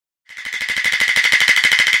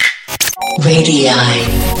Radii.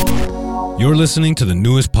 You're listening to the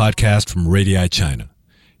newest podcast from Radii China.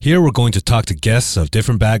 Here we're going to talk to guests of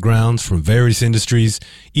different backgrounds from various industries,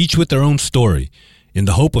 each with their own story, in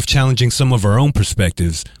the hope of challenging some of our own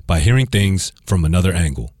perspectives by hearing things from another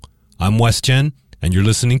angle. I'm Wes Chen, and you're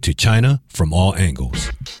listening to China from All Angles.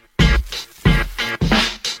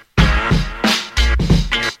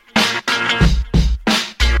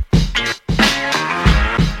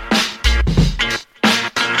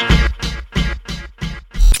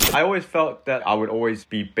 I always felt that I would always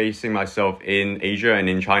be basing myself in Asia and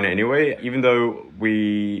in China anyway, even though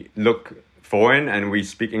we look foreign and we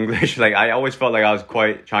speak English. Like, I always felt like I was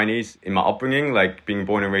quite Chinese in my upbringing, like being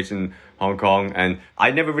born and raised in Hong Kong. And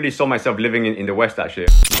I never really saw myself living in the West, actually.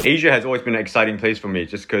 Asia has always been an exciting place for me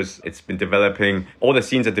just because it's been developing. All the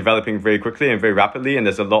scenes are developing very quickly and very rapidly, and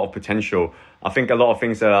there's a lot of potential. I think a lot of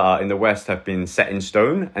things that are in the West have been set in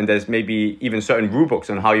stone, and there's maybe even certain rule books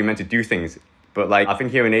on how you're meant to do things. But like, I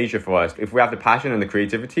think here in Asia for us, if we have the passion and the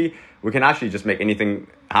creativity, we can actually just make anything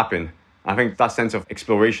happen. I think that sense of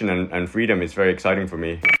exploration and freedom is very exciting for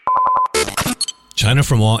me. China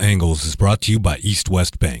from All Angles is brought to you by East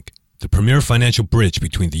West Bank, the premier financial bridge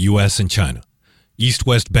between the U.S. and China. East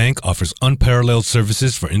West Bank offers unparalleled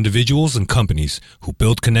services for individuals and companies who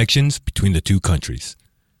build connections between the two countries.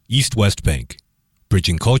 East West Bank,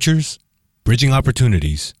 bridging cultures, bridging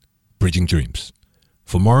opportunities, bridging dreams.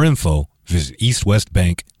 For more info, visit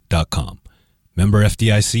eastwestbank.com. Member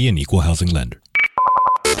FDIC and equal housing lender.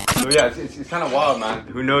 So yeah, it's kind of wild, man.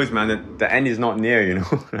 Who knows, man? The end is not near, you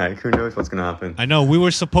know? Like, who knows what's going to happen? I know. We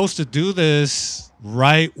were supposed to do this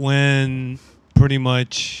right when pretty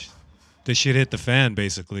much the shit hit the fan,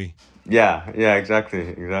 basically. Yeah,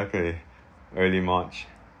 exactly. Early March.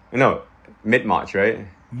 No, mid-March, right?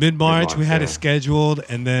 Mid-March, we had it scheduled,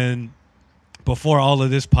 and then before all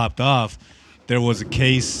of this popped off, there was a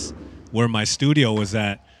case where my studio was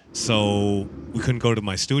at, so we couldn't go to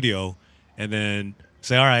my studio, and then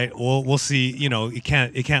say, all right, we'll see. You know, it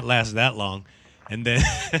can't last that long, and then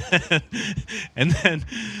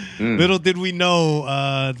little did we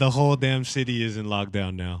know, the whole damn city is in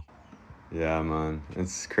lockdown now. Yeah, man,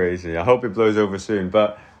 it's crazy. I hope it blows over soon,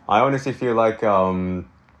 but I honestly feel like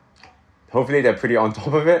hopefully they're pretty on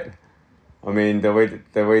top of it. I mean, the way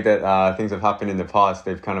that things have happened in the past,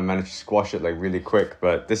 they've kind of managed to squash it like really quick.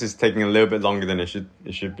 But this is taking a little bit longer than it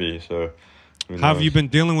should be. So, how have you been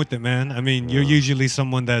dealing with it, man? I mean, you're usually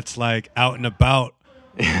someone that's like out and about.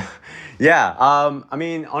 Yeah. I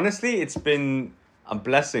mean, honestly, it's been a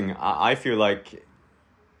blessing. I feel like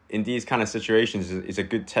in these kind of situations, it's a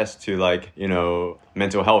good test to, like, you know,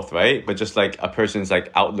 mental health, right? But just like a person's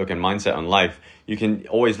like outlook and mindset on life. You can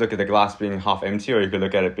always look at the glass being half empty, or you could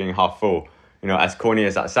look at it being half full. You know, as corny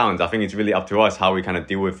as that sounds, I think it's really up to us how we kind of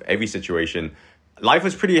deal with every situation. Life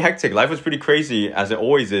was pretty hectic. Life was pretty crazy, as it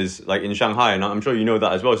always is, like in Shanghai. And I'm sure you know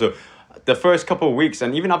that as well. So the first couple of weeks,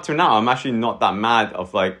 and even up to now, I'm actually not that mad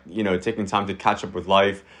of, like, you know, taking time to catch up with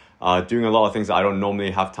life, doing a lot of things that I don't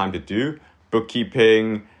normally have time to do.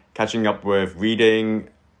 Bookkeeping, catching up with reading,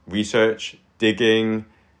 research, digging,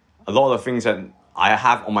 a lot of things that I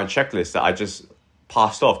have on my checklist that I just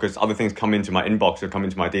passed off because other things come into my inbox or come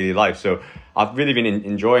into my daily life. So I've really been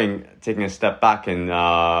enjoying taking a step back and,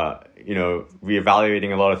 you know,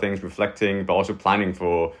 reevaluating a lot of things, reflecting, but also planning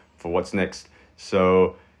for what's next.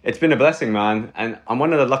 So it's been a blessing, man. And I'm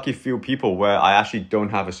one of the lucky few people where I actually don't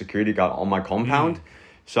have a security guard on my compound.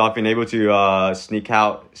 So I've been able to sneak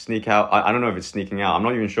out. I don't know if it's sneaking out. I'm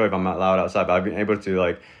not even sure if I'm allowed outside, but I've been able to,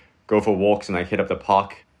 like, go for walks and, like, hit up the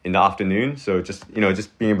park in the afternoon. So just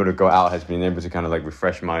being able to go out has been able to kind of, like,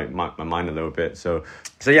 refresh my mind a little bit. So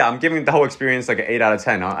yeah, I'm giving the whole experience like an 8 out of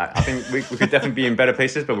 10. I think we could definitely be in better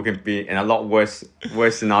places, but we could be in a lot worse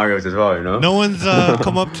scenarios as well, you know? No one's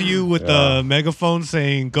come up to you with a megaphone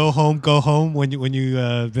saying, go home when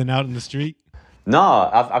you been out in the street? No,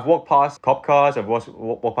 I've walked past cop cars, I've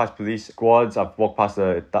walked past police squads, I've walked past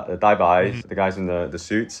the Daibais, the guys in the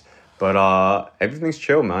suits. But everything's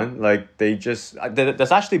chill, man. Like, they just...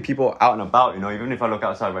 There's actually people out and about, you know? Even if I look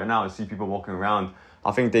outside right now and see people walking around, I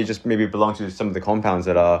think they just maybe belong to some of the compounds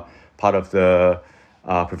that are part of the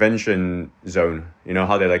prevention zone. You know,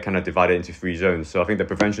 how they, like, kind of divide it into 3 zones. So I think the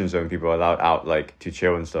prevention zone, people are allowed out, like, to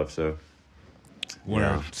chill and stuff, so...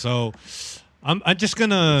 Yeah. So I'm just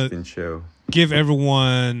gonna... It's been chill. Give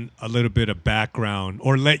everyone a little bit of background,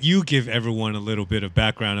 or let you give everyone a little bit of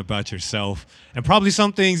background about yourself, and probably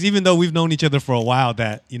some things, even though we've known each other for a while,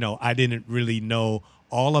 that, you know, I didn't really know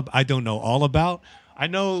I don't know all about. I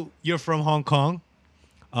know you're from Hong Kong.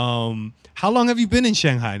 How long have you been in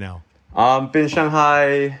Shanghai now? Been in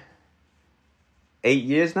Shanghai 8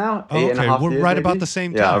 years now. Oh, Eight and a okay. half We're years, right maybe? about the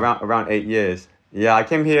same Yeah, time. around 8 years. Yeah, I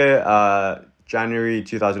came here January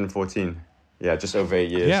 2014. Yeah, just over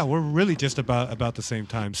 8 years. Yeah, we're really just about the same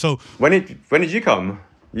time. So When did you come?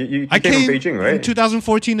 You I came from came Beijing, in right?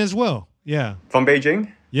 2014 as well. Yeah. From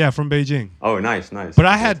Beijing? Yeah, from Beijing. Oh, nice. But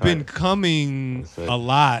I Okay, had been tight. coming That's it. a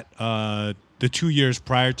lot the 2 years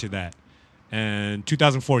prior to that. And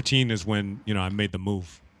 2014 is when, I made the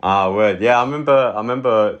move. Ah, word. Yeah, I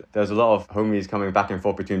remember there was a lot of homies coming back and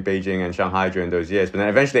forth between Beijing and Shanghai during those years. But then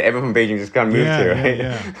eventually everyone from Beijing just kind of moved here, right?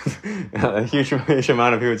 Yeah. A huge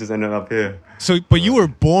amount of people just ended up here. So, but you were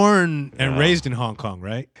born and raised in Hong Kong,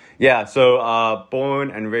 right? Yeah, so born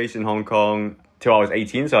and raised in Hong Kong till I was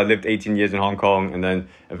 18. So I lived 18 years in Hong Kong and then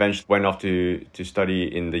eventually went off to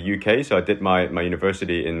study in the UK. So I did my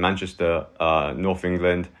university in Manchester, North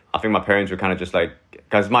England. I think my parents were kind of just like,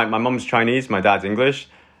 because my mum's Chinese, my dad's English.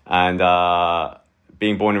 And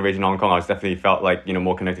being born and raised in Hong Kong, I was definitely felt like,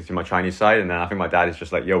 more connected to my Chinese side. And then I think my dad is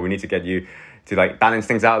just like, yo, we need to get you to like balance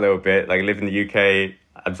things out a little bit, like live in the UK,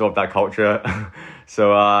 absorb that culture.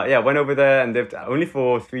 So went over there and lived only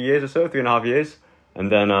for 3 years or so, 3.5 years.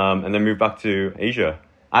 And then moved back to Asia.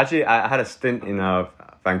 Actually, I had a stint in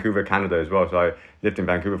Vancouver, Canada as well. So I lived in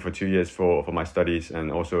Vancouver for 2 years for my studies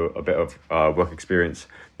and also a bit of work experience.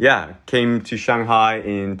 Yeah, came to Shanghai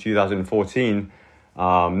in 2014.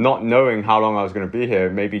 Not knowing how long I was going to be here,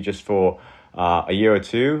 maybe just for a year or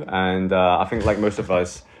two. And I think like most of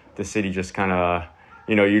us, the city just kind of,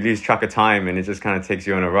 you lose track of time and it just kind of takes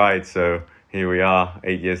you on a ride. So here we are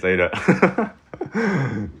 8 years later.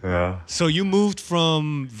 Yeah. So you moved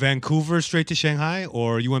from Vancouver straight to Shanghai,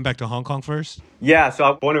 or you went back to Hong Kong first? Yeah, so I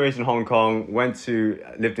was born and raised in Hong Kong,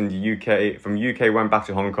 lived in the UK. From UK, went back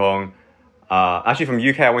to Hong Kong. Actually, from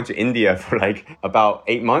UK, I went to India for like about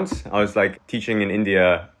 8 months. I was like teaching in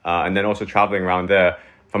India and then also traveling around there.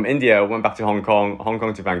 From India, I went back to Hong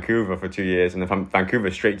Kong to Vancouver for 2 years, and then from Vancouver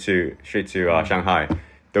straight to Shanghai.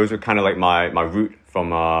 Those were kind of like my route from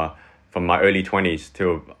my early 20s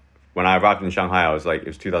till when I arrived in Shanghai. It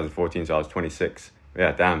was 2014, so I was 26.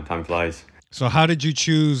 Yeah, damn, time flies. So how did you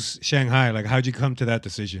choose Shanghai? Like, how did you come to that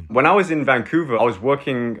decision? When I was in Vancouver, I was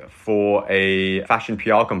working for a fashion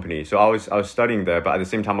PR company. So I was studying there, but at the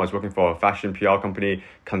same time, I was working for a fashion PR company,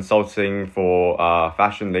 consulting for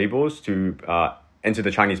fashion labels to enter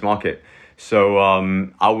the Chinese market. So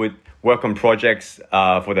I would work on projects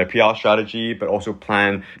for their PR strategy, but also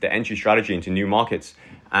plan the entry strategy into new markets.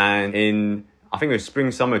 And I think it was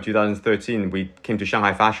spring, summer 2013, we came to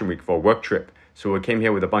Shanghai Fashion Week for a work trip. So we came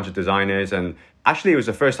here with a bunch of designers, and actually it was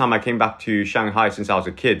the first time I came back to Shanghai since I was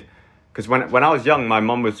a kid. Because when I was young, my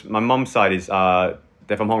mom's side is they're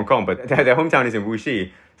from Hong Kong, but their hometown is in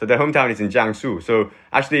Wuxi. So their hometown is in Jiangsu. So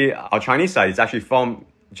actually our Chinese side is actually from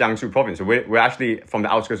Jiangsu province. So we're actually from the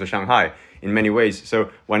outskirts of Shanghai in many ways. So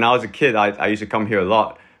when I was a kid, I used to come here a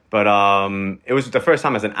lot. But it was the first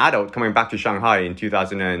time as an adult coming back to Shanghai in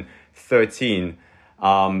 2013.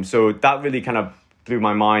 So that really kind of blew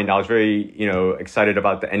my mind. I was very, excited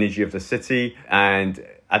about the energy of the city. And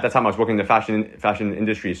at that time I was working in the fashion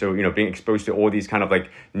industry. So, being exposed to all these kind of like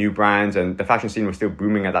new brands, and the fashion scene was still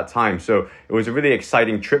booming at that time. So it was a really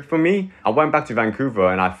exciting trip for me. I went back to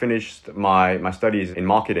Vancouver and I finished my studies in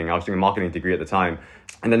marketing. I was doing a marketing degree at the time.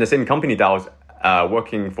 And then the same company that I was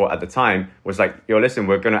working for at the time was like, yo, listen,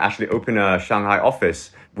 we're going to actually open a Shanghai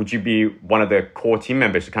office. Would you be one of the core team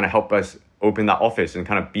members to kind of help us open that office and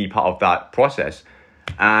kind of be part of that process?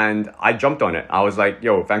 And I jumped on it. I was like,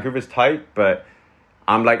 yo, Vancouver's tight, but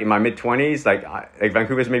I'm like in my mid-20s. Like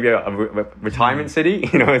Vancouver's maybe a retirement city.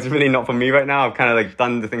 It's really not for me right now. I've kind of like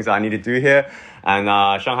done the things that I need to do here. And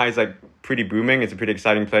Shanghai is like pretty booming. It's a pretty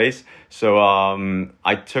exciting place. So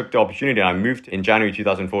I took the opportunity and I moved in January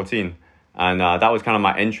 2014. And that was kind of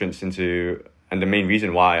my entrance into, and the main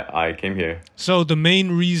reason why I came here. So the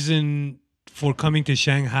main reason for coming to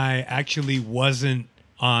Shanghai actually wasn't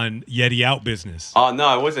on Yeti Out business. Oh,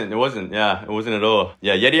 no, it wasn't. Yeah, it wasn't at all.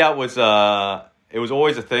 Yeah, Yeti Out was, it was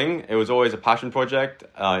always a thing. It was always a passion project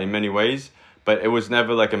in many ways, but it was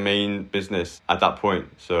never like a main business at that point.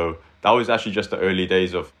 So that was actually just the early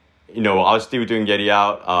days of, I was still doing Yeti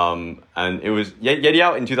Out, and it was Yeti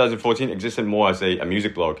Out in 2014 existed more as a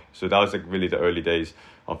music blog. So that was like really the early days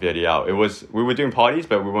of Yeti Out. We were doing parties,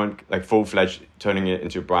 but we weren't like full-fledged turning it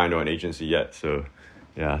into a brand or an agency yet. So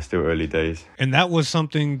yeah, still early days. And that was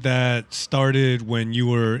something that started when you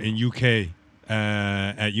were in UK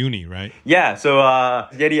at uni, right? Yeah, so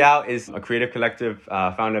Yeti Out is a creative collective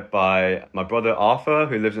founded by my brother Arthur,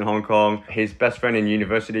 who lives in Hong Kong, his best friend in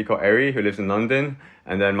university called Eri, who lives in London,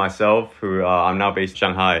 and then myself, who I'm now based in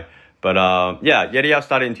Shanghai. But yeah, Yeti Out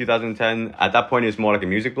started in 2010. At that point, it was more like a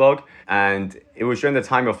music blog, and it was during the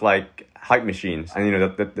time of like hype machines and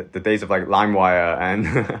the days of like LimeWire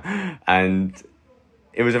and and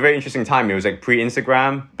it was a very interesting time. It was like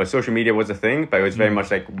pre-Instagram, but social media was a thing, but it was very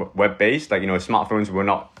much like web-based. Like, smartphones were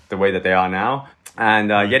not the way that they are now. And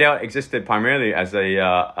Yeti Out existed primarily as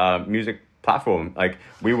a music platform. Like,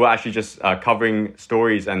 we were actually just covering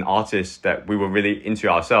stories and artists that we were really into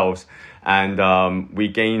ourselves. And we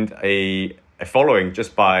gained a following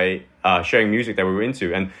just by sharing music that we were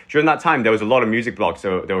into. And during that time, there was a lot of music blogs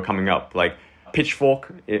that were coming up. Like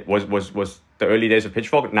Pitchfork, it was the early days of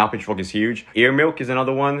Pitchfork. Now Pitchfork is huge. Ear Milk is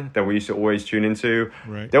another one that we used to always tune into.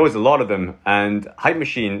 Right. There was a lot of them. And Hype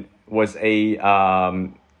Machine was it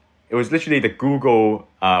was literally the Google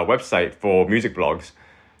website for music blogs.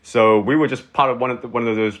 So we were just part of one of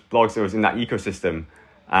those blogs that was in that ecosystem.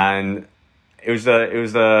 And it was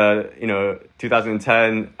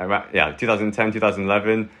 2010,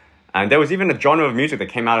 2011. And there was even a genre of music that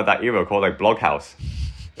came out of that era called like Blog House.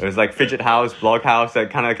 It was like Fidget House, Blog House that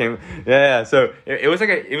kind of came. Yeah. So it was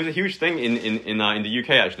a huge thing in the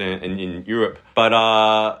UK actually, in Europe.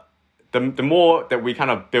 But the more that we kind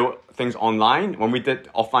of built things online, when we did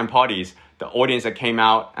offline parties, the audience that came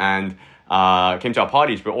out and came to our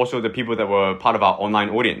parties, but also the people that were part of our online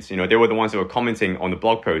audience. They were the ones that were commenting on the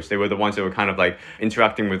blog posts. They were the ones that were kind of like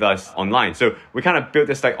interacting with us online. So we kind of built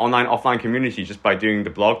this like online, offline community just by doing the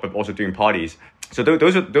blog, but also doing parties. So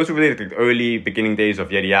those are really the early beginning days of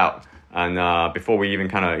Yeti Out, and before we even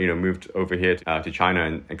kind of moved over here to China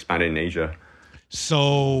and expanded in Asia.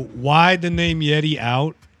 So why the name Yeti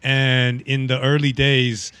Out? And in the early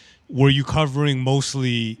days, were you covering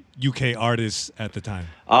mostly UK artists at the time?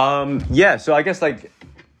 Yeah, so I guess like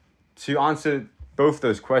to answer both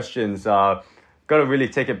those questions, got to really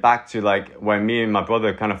take it back to like when me and my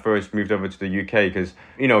brother kind of first moved over to the UK, because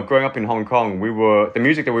growing up in Hong Kong, the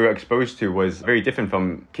music that we were exposed to was very different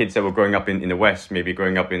from kids that were growing up in the West, maybe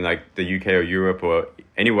growing up in like the UK or Europe or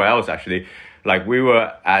anywhere else actually. Like we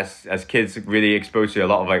were as kids really exposed to a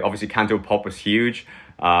lot of like, obviously Canto Pop was huge.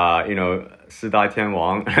 四大天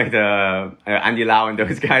王, like the Andy Lau and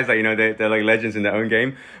those guys, like they're like legends in their own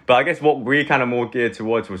game. But I guess what we kind of more geared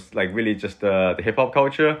towards was like really just the hip hop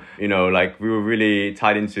culture. Like we were really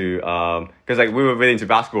tied into because like we were really into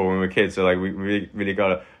basketball when we were kids, so like we really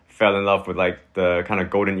fell in love with like the kind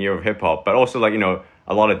of golden era of hip hop. But also like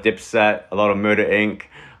a lot of Dipset, a lot of Murder Inc.,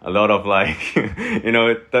 a lot of like,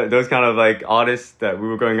 those kind of like artists that we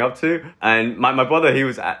were going up to. And my brother, he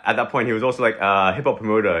was at that point, he was also like a hip hop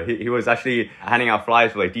promoter. He was actually handing out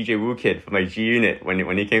flyers for like DJ Wu Kid from like G Unit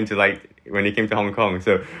when he came to Hong Kong.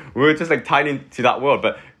 So we were just like tied into that world.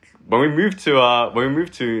 But when we moved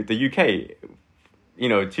to the UK,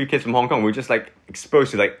 two kids from Hong Kong, we were just like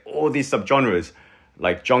exposed to like all these subgenres,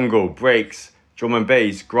 like jungle, breaks, drum and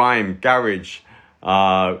bass, grime, garage,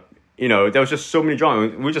 there was just so many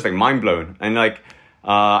genres. We were just like mind blown. And like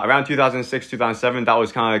around 2006, 2007, that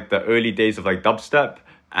was kind of like the early days of like dubstep,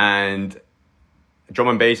 and drum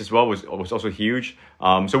and bass as well was also huge.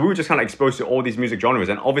 So we were just kind of exposed to all these music genres,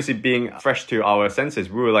 and obviously being fresh to our senses,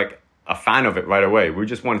 we were like a fan of it right away. We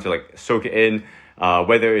just wanted to like soak it in,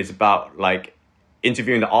 whether it's about like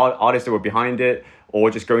interviewing the artists that were behind it, or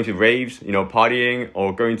just going to raves, partying,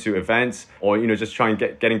 or going to events, or, just trying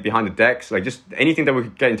getting behind the decks, like just anything that we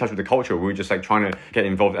could get in touch with the culture. We were just like trying to get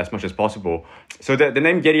involved as much as possible. So the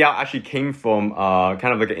name Yeti Out actually came from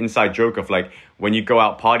kind of like an inside joke of like, when you go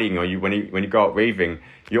out partying or when you go out raving,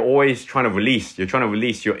 you're always trying to release your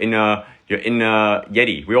inner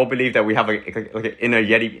Yeti. We all believe that we have like an inner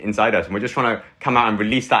Yeti inside us, and we're just trying to come out and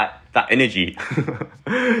release that energy.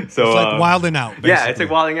 So it's like wilding out, basically. Yeah, it's like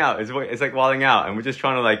wilding out. It's like wilding out, and we're just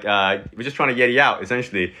trying to Yeti out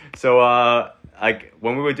essentially. So like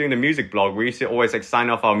when we were doing the music blog, we used to always like sign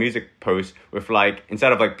off our music posts with like,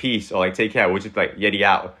 instead of like peace or like take care, we're just like Yeti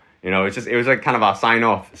Out. It was like kind of our sign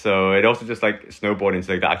off. So it also just like snowboarded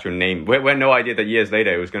into like the actual name. We had no idea that years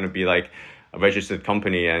later it was going to be like a registered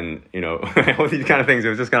company and all these kind of things. It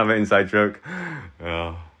was just kind of an inside joke.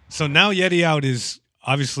 So now Yeti Out is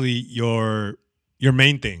obviously your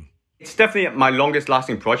main thing. It's definitely my longest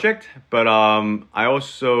lasting project, but I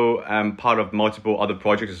also am part of multiple other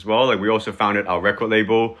projects as well. Like we also founded our record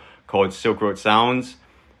label called Silk Road Sounds.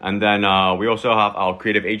 And then we also have our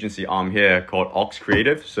creative agency arm here called Ox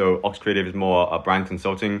Creative. So Ox Creative is more a brand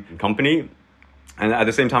consulting company. And at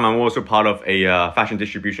the same time, I'm also part of a fashion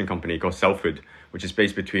distribution company called Selfhood, which is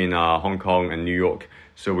based between Hong Kong and New York.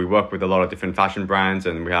 So we work with a lot of different fashion brands,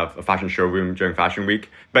 and we have a fashion showroom during Fashion Week.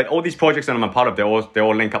 But all these projects that I'm a part of, they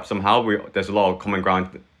all link up somehow. There's a lot of common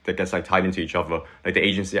ground that gets like tied into each other. Like the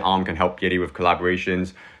agency arm can help Yeti with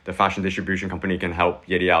collaborations. The fashion distribution company can help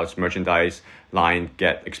Yeti Out's merchandise line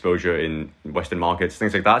get exposure in Western markets,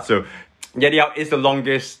 things like that. So Yeti Out is the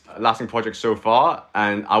longest lasting project so far,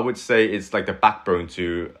 and I would say it's like the backbone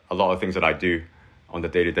to a lot of things that I do on the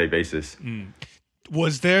day-to-day basis.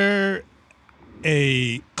 Was there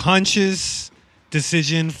a conscious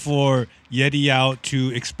decision for Yeti Out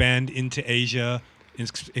to expand into Asia,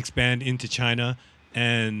 expand into China?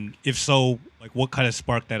 And if so, like what kind of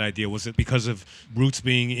sparked that idea? Was it because of roots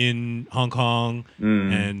being in Hong Kong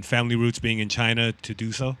and family roots being in China to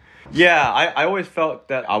do so? Yeah, I always felt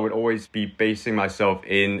that I would always be basing myself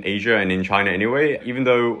in Asia and in China anyway. Even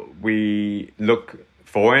though we look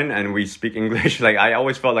foreign and we speak English, like I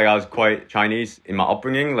always felt like I was quite Chinese in my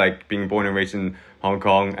upbringing, like being born and raised in Hong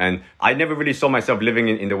Kong. And I never really saw myself living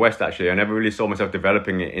in the West, actually. I never really saw myself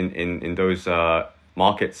developing in those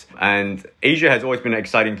markets. And Asia has always been an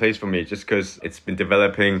exciting place for me just because it's been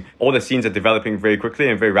developing. All the scenes are developing very quickly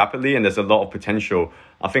and very rapidly, and there's a lot of potential.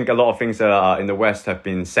 I think a lot of things that are in the West have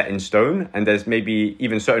been set in stone, and there's maybe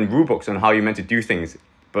even certain rule books on how you're meant to do things.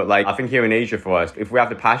 But like I think here in Asia for us, if we have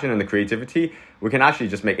the passion and the creativity, we can actually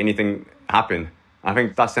just make anything happen. I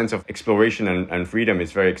think that sense of exploration and freedom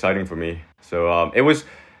is very exciting for me. So it was,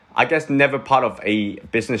 I guess, never part of a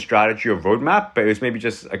business strategy or roadmap, but it was maybe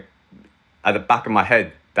just at the back of my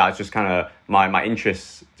head. That's just kind of my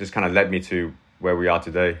interests just kind of led me to where we are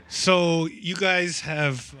today. So you guys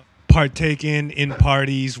have partaken in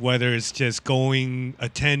parties, whether it's just going,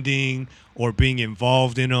 attending, or being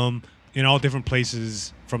involved in them in all different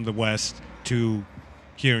places from the West to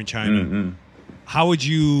here in China. Mm-hmm. How would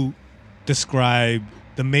you describe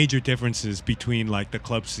the major differences between like the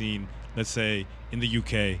club scene, let's say in the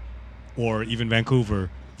UK or even Vancouver,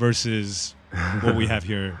 versus what we have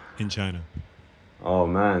here in China? Oh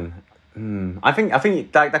man, I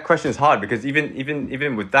think that question is hard because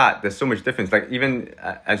even with that, there's so much difference. Like even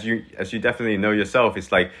as you definitely know yourself,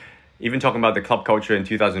 it's like even talking about the club culture in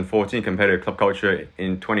 2014 compared to club culture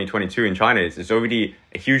in 2022 in China, it's already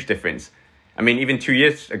a huge difference. I mean, even 2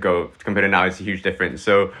 years ago compared to now, it's a huge difference.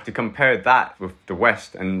 So to compare that with the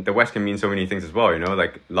West, and the West can mean so many things as well, you know,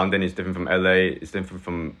 like London is different from LA, it's different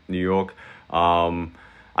from New York.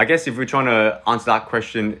 I guess if we're trying to answer that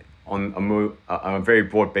question on a very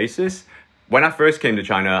broad basis, when I first came to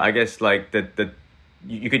China, I guess like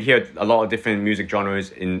you could hear a lot of different music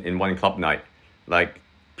genres in one club night. Like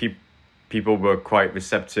people were quite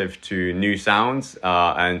receptive to new sounds,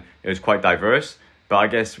 and it was quite diverse. But I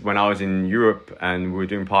guess when I was in Europe and we were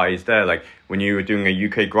doing parties there, like when you were doing a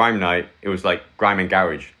UK grime night, it was like grime and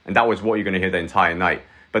garage. And that was what you're going to hear the entire night.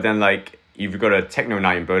 But then like if you got a techno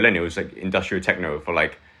night in Berlin, it was like industrial techno for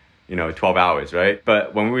like, 12 hours, right?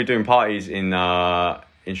 But when we were doing parties in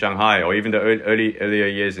Shanghai or even the earlier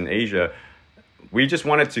years in Asia, we just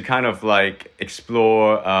wanted to kind of like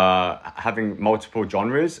explore having multiple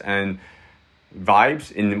genres and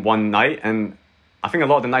vibes in one night. And I think a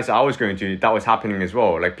lot of the nights that I was going to, that was happening as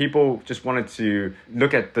well. Like people just wanted to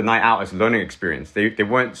look at the night out as a learning experience. They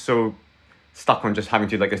weren't so stuck on just having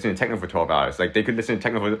to like listen to techno for 12 hours. Like they could listen to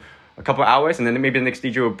techno for a couple of hours and then maybe the next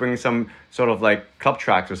DJ will bring some sort of like club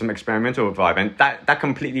tracks or some experimental vibe. And that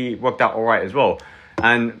completely worked out all right as well.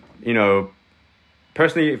 And,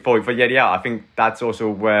 personally for Yeti Out, I think that's also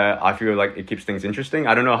where I feel like it keeps things interesting.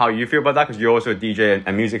 I don't know how you feel about that because you're also a DJ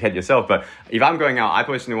and music head yourself. But if I'm going out, I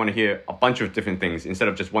personally want to hear a bunch of different things instead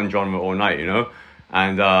of just one genre all night,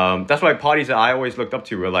 And that's why parties that I always looked up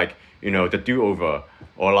to were like, the Do-Over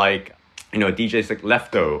or like, DJs like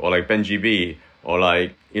Lefto or like Ben GB or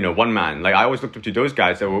like, One Man. Like I always looked up to those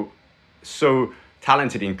guys that were so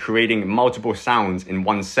talented in creating multiple sounds in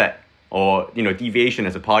one set. Or, Deviation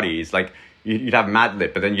as a party is like, you'd have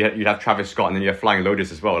Madlib, but then you'd have Travis Scott, and then you have Flying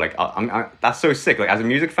Lotus as well. Like, that's so sick. Like, as a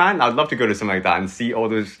music fan, I'd love to go to something like that and see all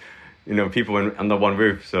those, people under one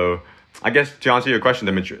roof. So, I guess to answer your question,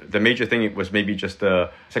 the major thing was maybe just the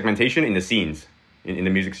segmentation in the scenes, in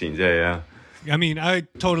the music scenes. Yeah. I mean, I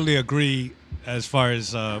totally agree as far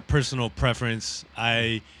as personal preference.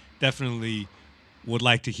 I definitely would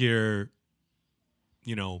like to hear,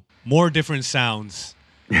 more different sounds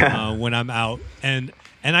when I'm out.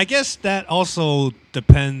 And I guess that also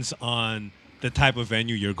depends on the type of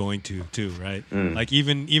venue you're going to too, right? Like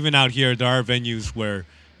even out here, there are venues where,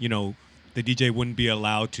 the DJ wouldn't be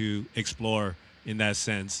allowed to explore in that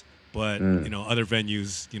sense. But, other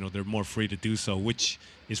venues, they're more free to do so, which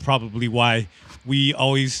is probably why we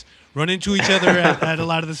always run into each other at a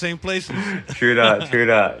lot of the same places. True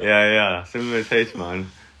that. Yeah. Similar taste, man.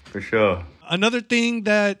 For sure. Another thing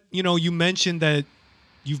that, you mentioned that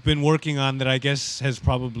you've been working on that I guess has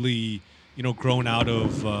probably grown out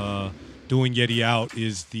of doing Yeti Out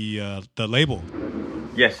is the label.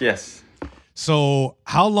 Yes. So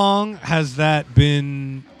how long has that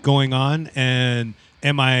been going on? And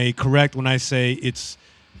am I correct when I say it's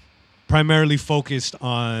primarily focused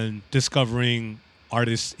on discovering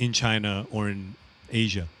artists in China or in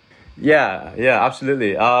Asia? Yeah,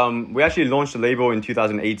 absolutely. We actually launched the label in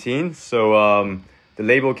 2018. So the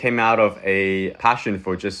label came out of a passion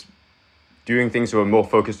for just doing things that were more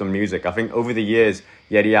focused on music. I think over the years,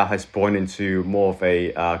 Yeti Out has spawned into more of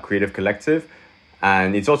a creative collective.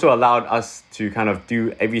 And it's also allowed us to kind of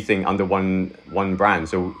do everything under one brand.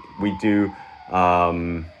 So we do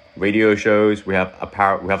radio shows, we have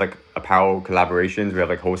apparel collaborations, we have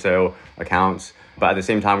like wholesale accounts. But at the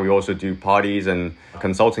same time, we also do parties and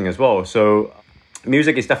consulting as well. So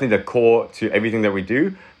music is definitely the core to everything that we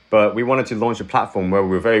do. But we wanted to launch a platform where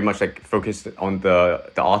we're very much like focused on the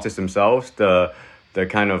artists themselves, the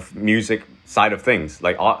kind of music side of things.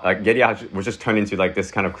 Like Yeti Out was just turned into like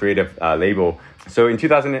this kind of creative label. So in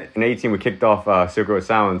 2018, we kicked off Silk Road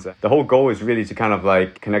Sounds. The whole goal is really to kind of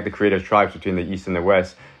like connect the creative tribes between the East and the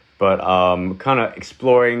West, but kind of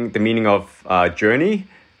exploring the meaning of journey,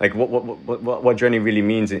 like what journey really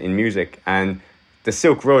means in music. And the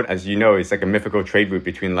Silk Road, as you know, is like a mythical trade route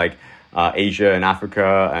between like Asia and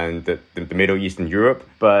Africa and the Middle East and Europe.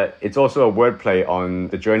 But it's also a wordplay on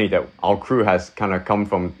the journey that our crew has kind of come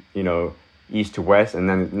from, east to west, and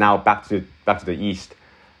then now back to the east.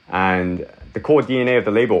 And the core DNA of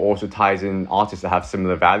the label also ties in artists that have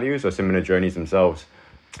similar values or similar journeys themselves.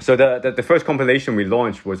 So the first compilation we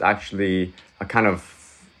launched was actually a kind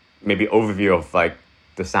of maybe overview of like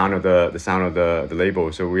the sound of the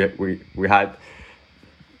label. So we had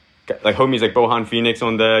like homies like Bohan Phoenix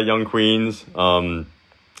on there, Young Queens, on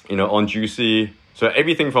Juicy. So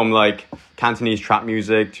everything from like Cantonese trap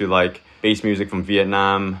music to like bass music from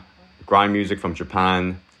Vietnam, grime music from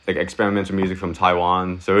Japan, like experimental music from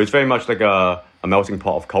Taiwan. So it's very much like a melting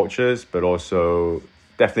pot of cultures, but also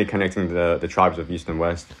definitely connecting the tribes of East and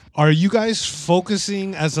West. Are you guys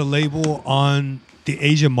focusing as a label on the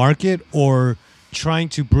Asia market or trying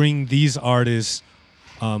to bring these artists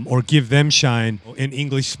or give them shine in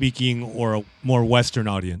English speaking or a more Western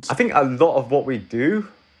audience? I think a lot of what we do,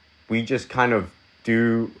 we just kind of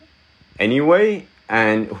do anyway.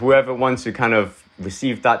 And whoever wants to kind of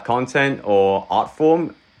receive that content or art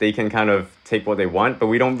form, they can kind of take what they want. But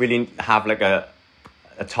we don't really have like a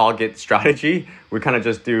target strategy. We kind of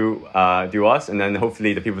just do us, and then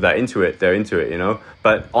hopefully the people that are into it, they're into it,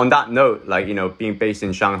 But on that note, like, being based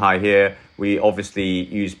in Shanghai here, we obviously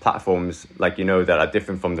use platforms like, that are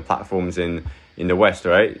different from the platforms in the West,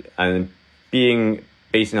 right? And being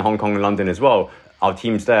based in Hong Kong and London as well, our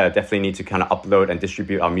teams there definitely need to kind of upload and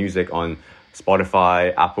distribute our music on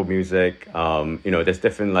Spotify, Apple Music. There's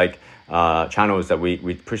different like channels that we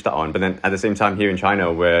push that on. But then at the same time here in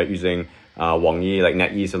China, we're using Wang Yi, like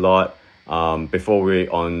NetEase a lot. Before we're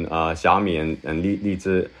on Xiaomi and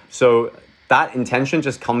Lizhi. So that intention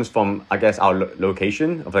just comes from, I guess, our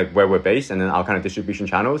location of like where we're based and then our kind of distribution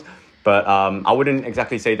channels. But I wouldn't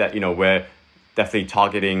exactly say that, we're definitely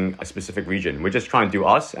targeting a specific region. We're just trying to do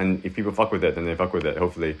us. And if people fuck with it, then they fuck with it,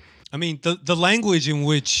 hopefully. I mean, the language in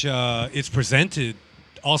which it's presented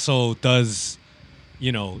also does,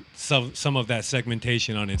 some of that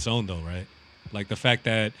segmentation on its own, though, right? Like the fact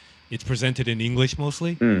that it's presented in English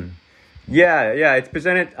mostly. Yeah. It's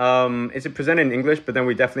presented in English, but then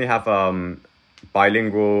we definitely have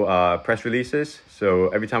bilingual press releases. So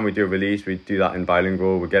every time we do a release, we do that in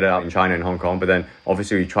bilingual. We get it out in China and Hong Kong, but then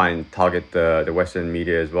obviously we try and target the Western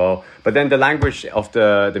media as well. But then the language of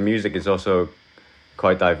the music is also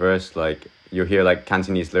quite diverse. Like you'll hear like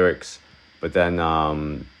Cantonese lyrics, but then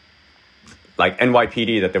like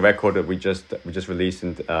NYPD, that the record that we just released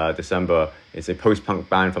in December, is a post-punk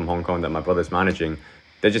band from Hong Kong that my brother's managing.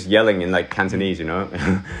 They're just yelling in like Cantonese,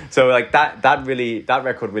 So like that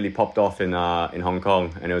record really popped off in Hong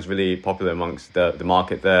Kong, and it was really popular amongst the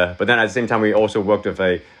market there. But then at the same time, we also worked with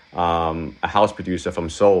a house producer from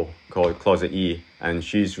Seoul called Closet E, and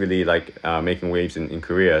she's really like making waves in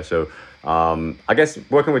Korea. So I guess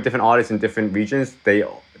working with different artists in different regions, they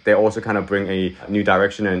also kind of bring a new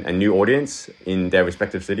direction and new audience in their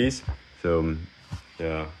respective cities. So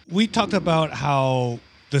yeah, we talked about how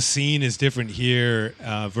the scene is different here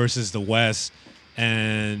versus the West.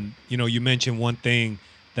 And, you mentioned one thing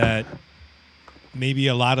that maybe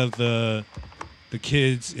a lot of the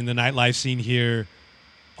kids in the nightlife scene here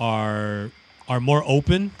are more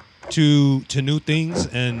open to new things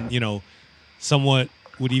and, somewhat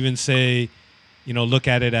would even say, look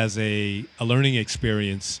at it as a learning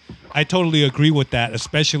experience. I totally agree with that,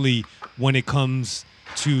 especially when it comes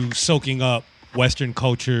to soaking up Western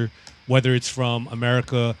culture, whether it's from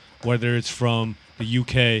America, whether it's from the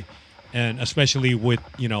UK, and especially with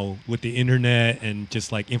with the internet and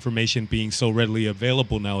just like information being so readily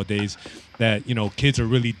available nowadays, that kids are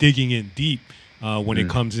really digging in deep when it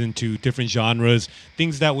comes into different genres,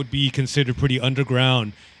 things that would be considered pretty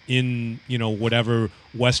underground in whatever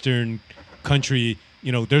Western country.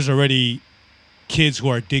 There's already kids who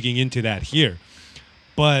are digging into that here,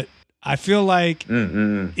 but I feel like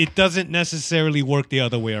it doesn't necessarily work the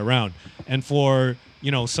other way around. And for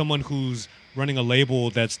someone who's running a label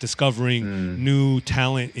that's discovering new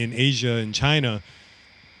talent in Asia and China,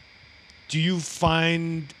 do you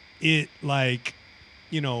find it like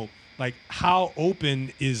how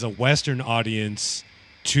open is a Western audience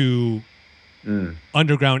to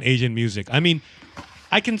underground Asian music? I mean,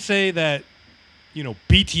 I can say that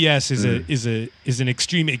BTS is an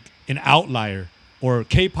extreme an outlier, or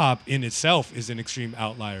K-pop in itself is an extreme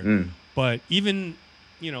outlier. But even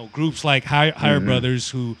groups like Higher Brothers,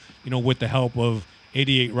 who with the help of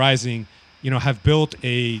 88 Rising, have built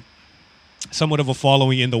a somewhat of a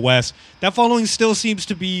following in the West. That following still seems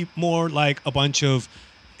to be more like a bunch of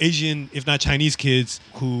Asian, if not Chinese kids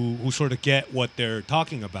who sort of get what they're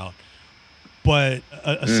talking about. But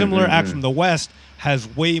a similar act from the West has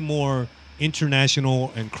way more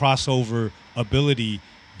international and crossover ability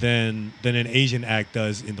than an Asian act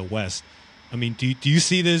does in the West. I mean, do you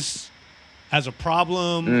see this as a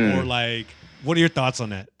problem, or like, what are your thoughts on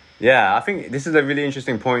that? Yeah, I think this is a really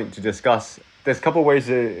interesting point to discuss. There's a couple of ways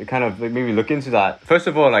to kind of maybe look into that. First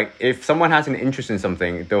of all, like, if someone has an interest in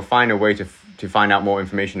something, they'll find a way to find out more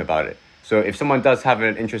information about it. So if someone does have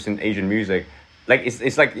an interest in Asian music, like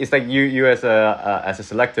it's like you as a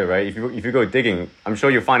selector, right? If you go digging, I'm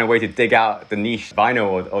sure you'll find a way to dig out the niche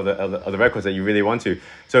vinyl or the records that you really want to.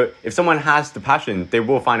 So if someone has the passion, they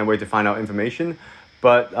will find a way to find out information.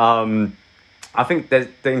 But I think the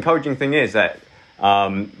encouraging thing is that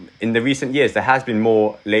in the recent years, there has been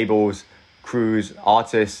more labels, crews,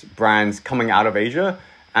 artists, brands coming out of Asia,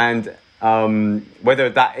 and whether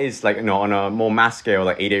that is like on a more mass scale,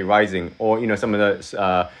 like 88 Rising, or some of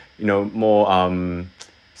the more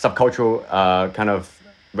subcultural kind of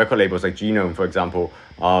record labels like Genome, for example.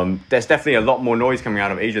 There's definitely a lot more noise coming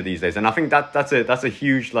out of Asia these days, and I think that's a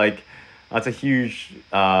huge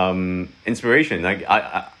inspiration. Like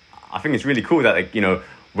I think it's really cool that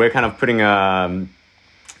we're kind of putting ourselves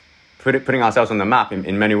on the map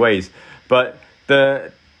in many ways. But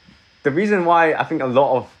the reason why I think a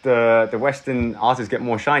lot of the Western artists get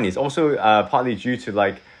more shiny is also partly due to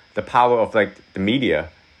like the power of like the media.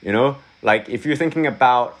 Like if you're thinking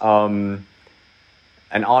about an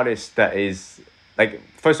artist that is like,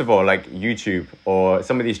 first of all, like YouTube or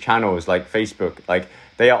some of these channels like Facebook, like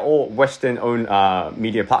they are all Western owned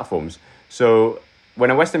media platforms. So when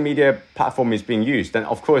a Western media platform is being used, then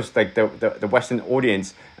of course like the Western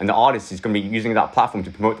audience and the artist is going to be using that platform to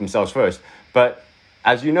promote themselves first. But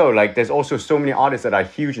as you know, like there's also so many artists that are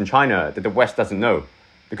huge in China that the West doesn't know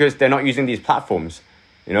because they're not using these platforms.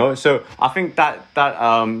 So I think that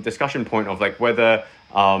discussion point of like whether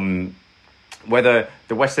the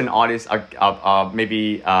Western artists are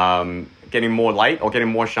maybe getting more light or getting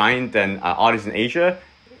more shine than artists in Asia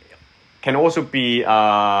can also be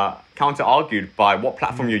counter-argued by what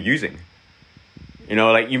platform you're using.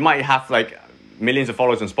 Like you might have like millions of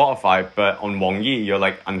followers on Spotify, but on Wangyi you're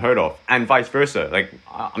like unheard of, and vice versa. Like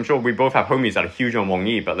I'm sure we both have homies that are huge on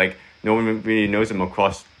Wangyi, but like no one really knows them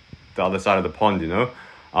across the other side of the pond.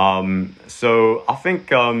 So I think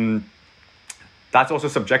that's also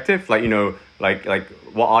subjective. Like like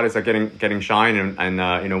what artists are getting shine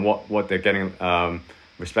and what they're getting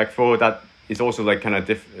respect for. That is also like kind of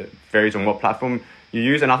varies on what platform you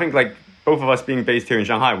use. And I think like both of us being based here in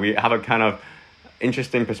Shanghai, we have a kind of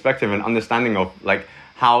interesting perspective and understanding of like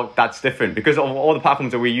how that's different because of all the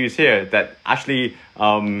platforms that we use here that actually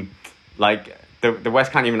like the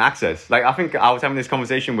West can't even access. Like I think I was having this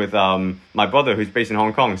conversation with my brother who's based in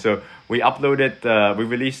Hong Kong. So we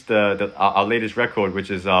released our latest record,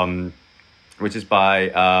 which is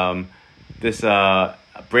by this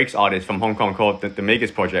breaks artist from Hong Kong called the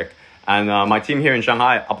Magus Project. And my team here in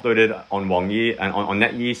Shanghai uploaded on Wangyi and on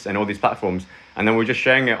NetEase and all these platforms. And then we're just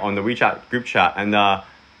sharing it on the WeChat group chat. And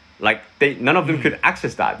none of them could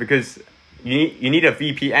access that because you need a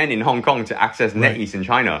VPN in Hong Kong to access NetEase in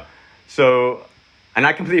China. So, and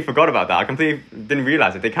I completely forgot about that. I completely didn't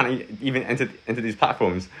realize that they can't even enter these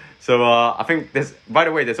platforms. So I think there's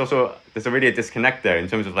already a disconnect there in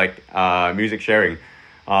terms of like music sharing.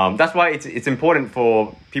 That's why it's important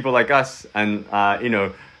for people like us and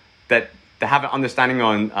that they have an understanding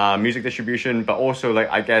on music distribution, but also like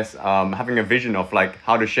I guess having a vision of like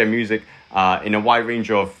how to share music in a wide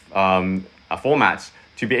range of formats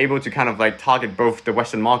to be able to kind of like target both the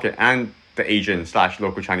Western market and the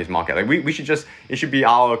Asian/local Chinese market. Like we should just, it should be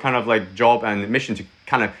our kind of like job and mission to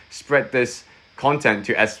kind of spread this content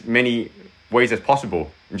to as many ways as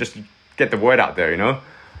possible and just get the word out there, you know?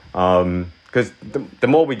 Because the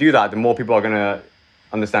more we do that, the more people are going to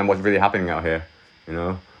understand what's really happening out here, you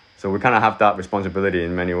know? So we kind of have that responsibility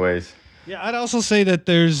in many ways. Yeah, I'd also say that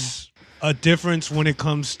there's a difference when it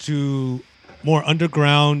comes to more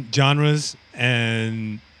underground genres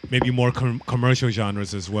and maybe more commercial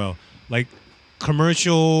genres as well. Like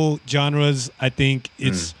commercial genres, I think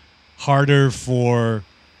it's harder for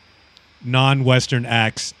non-Western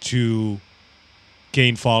acts to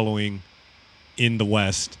gain following in the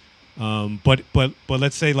West. But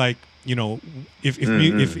let's say like, you know,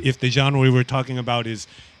 if the genre we were talking about is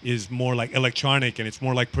more like electronic and it's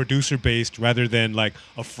more like producer based rather than like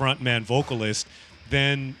a frontman vocalist,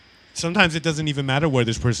 then sometimes it doesn't even matter where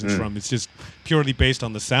this person's from. It's just purely based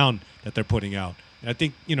on the sound that they're putting out. And I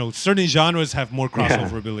think, you know, certain genres have more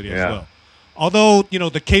crossover ability as well. Although, you know,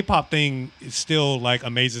 the K-pop thing is still like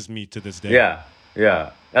amazes me to this day.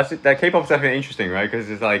 Yeah. That K-pop's definitely interesting, right? Because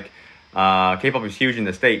it's like K-pop is huge in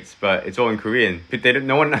the States, but it's all in Korean.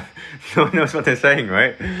 No one knows what they're saying,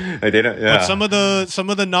 right? Like they don't. Yeah. But some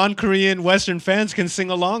of the non-Korean Western fans can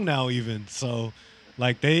sing along now, even. So,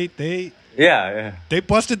 like they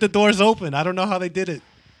busted the doors open. I don't know how they did it.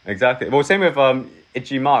 Exactly. Well, same with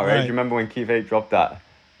Itchy Ma, right? Do you remember when Keith 8 dropped that?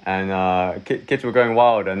 And kids were going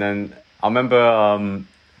wild. And then I remember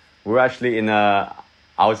we were actually I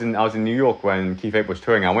was in New York when Keith 8 was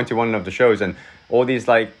touring. I went to one of the shows and all these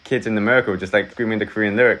like kids in America were just like screaming the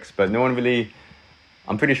Korean lyrics, but no one really,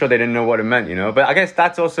 I'm pretty sure they didn't know what it meant, you know? But I guess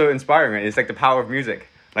that's also inspiring, right? It's like the power of music.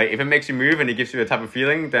 Like if it makes you move and it gives you a type of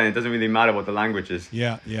feeling, then it doesn't really matter what the language is.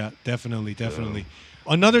 Yeah, definitely.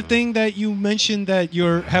 Another thing that you mentioned that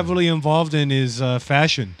you're heavily involved in is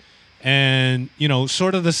fashion. And, you know,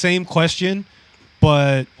 sort of the same question,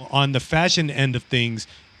 but on the fashion end of things,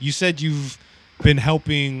 you said you've been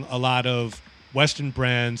helping a lot of Western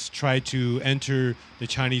brands try to enter the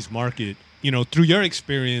Chinese market. You know, through your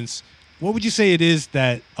experience, what would you say it is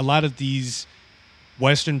that a lot of these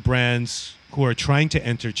Western brands who are trying to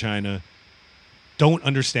enter China don't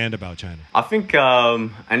understand about China? I think,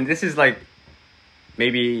 and this is like,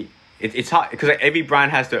 maybe it's hard because like every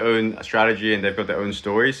brand has their own strategy and they've got their own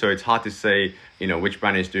story. So it's hard to say, you know, which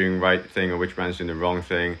brand is doing the right thing or which brand is doing the wrong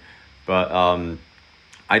thing. But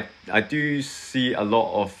I do see a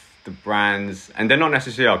lot of the brands, and they're not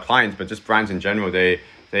necessarily our clients, but just brands in general. They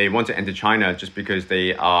want to enter China just because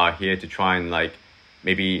they are here to try and like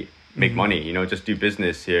maybe make money, you know, just do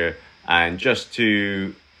business here and just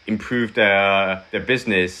to improve their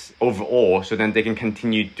business overall, so then they can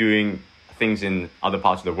continue doing things in other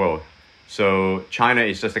parts of the world. So China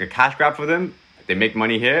is just like a cash grab for them. They make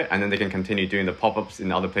money here and then they can continue doing the pop-ups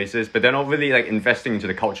in other places, but they're not really like investing into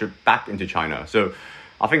the culture back into China. So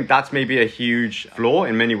I think that's maybe a huge flaw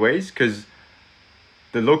in many ways, because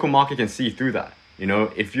the local market can see through that. You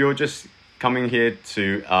know, if you're just coming here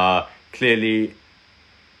to clearly,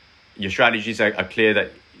 your strategies are clear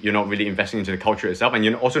that you're not really investing into the culture itself and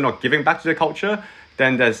you're also not giving back to the culture,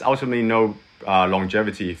 then there's ultimately no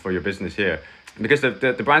longevity for your business here. Because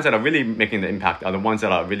the brands that are really making the impact are the ones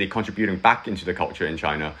that are really contributing back into the culture in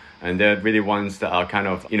China. And they're really ones that are kind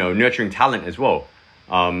of, you know, nurturing talent as well.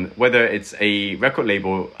 Whether it's a record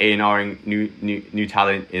label A&Ring new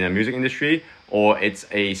talent in a music industry, or it's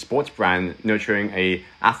a sports brand nurturing a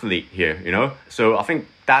athlete here, you know? So I think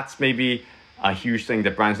that's maybe a huge thing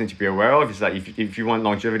that brands need to be aware of, is that if you want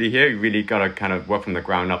longevity here, you really got to kind of work from the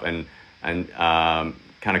ground up and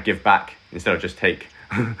kind of give back instead of just take.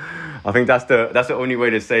 I think that's the only way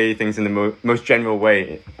to say things in the most general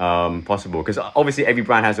way possible, because obviously every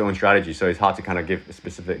brand has their own strategy, so it's hard to kind of give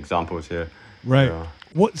specific examples here. Right. Yeah.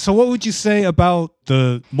 What would you say about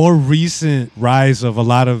the more recent rise of a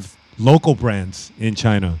lot of local brands in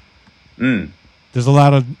China? There's a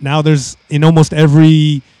lot of, now there's in almost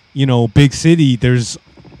every, you know, big city, there's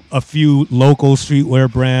a few local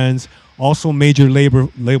streetwear brands, also major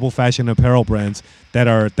label fashion apparel brands that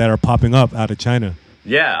are popping up out of China.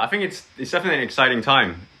 Yeah, I think it's definitely an exciting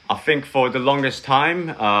time. I think for the longest time,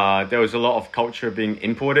 there was a lot of culture being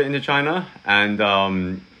imported into China. And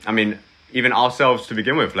I mean, even ourselves to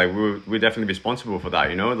begin with, like we're definitely responsible for that,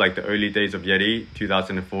 you know, like the early days of Yeti,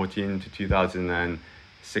 2014 to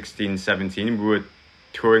 2016, 17, we were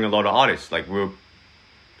touring a lot of artists. Like we were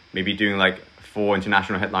maybe doing like 4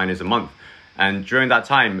 international headliners a month. And during that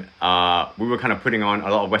time, we were kind of putting on a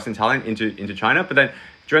lot of Western talent into China. But then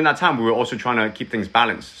during that time, we were also trying to keep things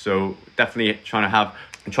balanced. So definitely trying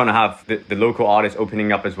to have the local artists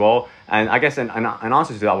opening up as well. And I guess an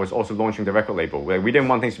answer to that was also launching the record label, where we didn't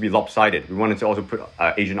want things to be lopsided. We wanted to also put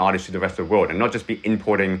Asian artists to the rest of the world and not just be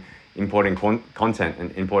importing content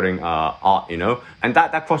and importing art, you know. And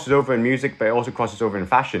that crosses over in music, but it also crosses over in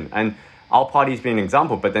fashion. And our party's been an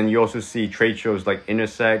example, but then you also see trade shows like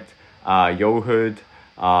Intersect, Yohood,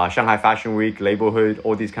 Shanghai Fashion Week, Labelhood,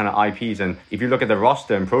 all these kind of IPs. And if you look at the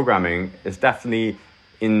roster and programming, it's definitely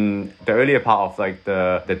in the earlier part of like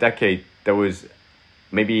the decade, there was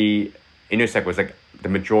maybe Intersect was like the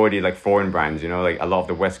majority like foreign brands, you know, like a lot of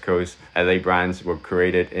the West Coast LA brands were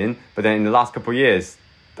created in. But then in the last couple of years,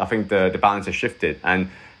 I think the balance has shifted. And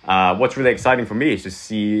what's really exciting for me is to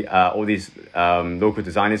see all these local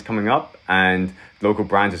designers coming up and local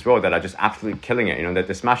brands as well that are just absolutely killing it, you know, that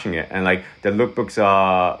they're smashing it. And like the lookbooks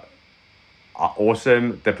are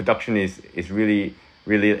awesome. The production is really,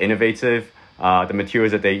 really innovative. The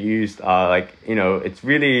materials that they used are like, you know, it's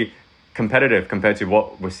really competitive compared to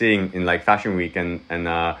what we're seeing in like Fashion Week and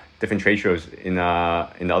different trade shows in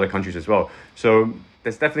the other countries as well. So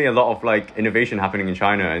there's definitely a lot of like innovation happening in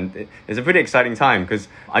China, and it's a pretty exciting time because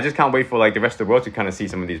I just can't wait for like the rest of the world to kind of see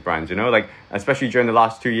some of these brands, you know, like especially during the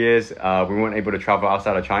last 2 years, we weren't able to travel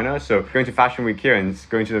outside of China. So going to Fashion Week here and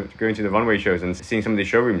going to the runway shows and seeing some of these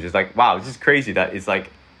showrooms is like, wow, this is crazy that it's like,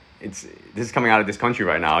 this is coming out of this country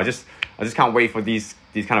right now. I just can't wait for these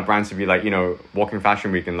kind of brands to be like, you know, walking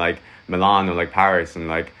Fashion Week in like Milan or like Paris and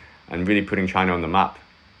really putting China on the map.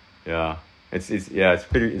 Yeah. It's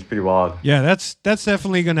pretty wild. Yeah, that's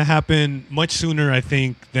definitely going to happen much sooner, I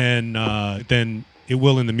think, than it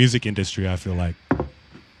will in the music industry, I feel like.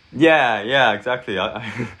 Yeah, exactly. I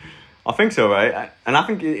think so, right? And I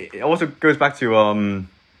think it also goes back to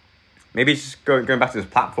maybe it's just going back to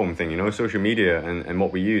this platform thing, you know, social media and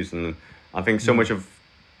what we use. And I think so much of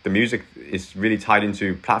the music is really tied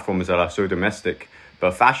into platforms that are so domestic,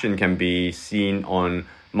 but fashion can be seen on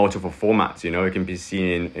multiple formats, you know. It can be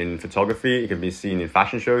seen in photography, it can be seen in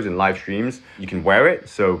fashion shows and live streams. You can wear it,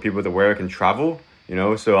 so people that wear it can travel, you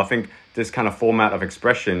know. So I think this kind of format of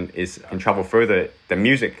expression can travel further than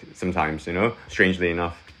music sometimes, you know, strangely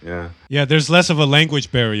enough. Yeah, there's less of a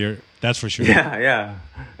language barrier, that's for sure. Yeah,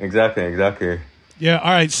 exactly. Yeah,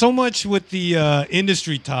 all right, so much with the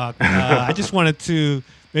industry talk. I just wanted to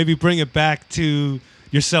maybe bring it back to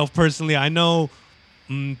yourself personally. I know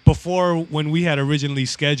before, when we had originally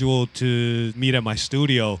scheduled to meet at my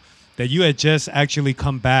studio, that you had just actually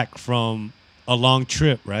come back from a long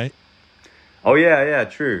trip, right? Oh yeah,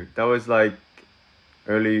 true. That was like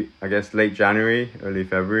late January, early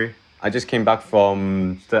February. I just came back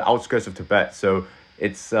from the outskirts of Tibet. So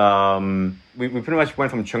it's we pretty much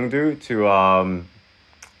went from Chengdu to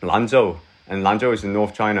Lanzhou, and Lanzhou is in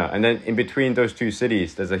North China. And then in between those two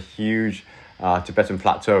cities, there's a huge Tibetan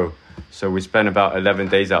plateau. So we spent about 11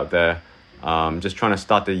 days out there, just trying to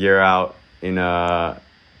start the year out in a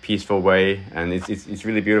peaceful way. And it's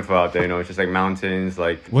really beautiful out there, you know. It's just like mountains,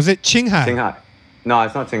 like... Was it Qinghai? Qinghai. No,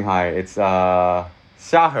 it's not Qinghai. It's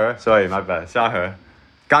Xiahe. Sorry, my bad. Xiahe.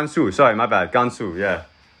 Gansu. Sorry, my bad. Gansu, yeah.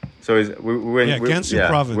 So we were in... Gansu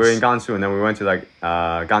province. We're in Gansu, and then we went to like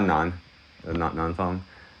Gannan, Nanfang.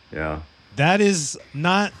 Yeah. That is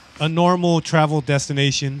not a normal travel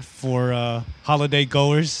destination for holiday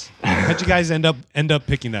goers. How'd you guys end up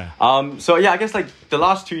picking that? So yeah, I guess like the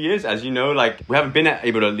last 2 years, as you know, like we haven't been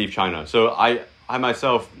able to leave China. So I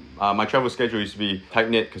myself, my travel schedule used to be tight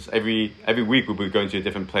knit because every week we'd be going to a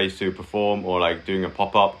different place to perform or like doing a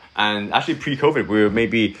pop up. And actually pre-COVID, we were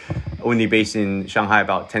maybe only based in Shanghai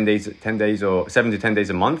about 7 to 10 days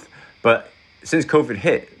a month. But since COVID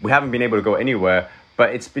hit, we haven't been able to go anywhere.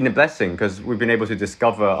 But it's been a blessing because we've been able to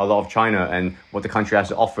discover a lot of China and what the country has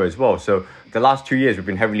to offer as well. So the last 2 years, we've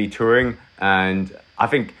been heavily touring. And I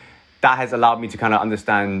think that has allowed me to kind of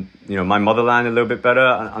understand, you know, my motherland a little bit better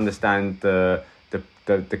and understand the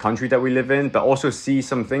country that we live in, but also see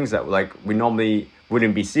some things that like we normally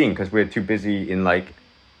wouldn't be seeing because we're too busy in like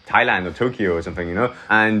Thailand or Tokyo or something, you know.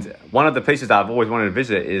 And one of the places that I've always wanted to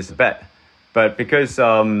visit is Tibet. But because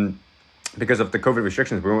of the COVID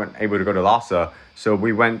restrictions, we weren't able to go to Lhasa. So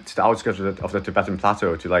we went to the outskirts of the Tibetan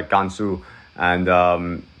plateau to like Gansu. And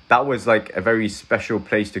that was like a very special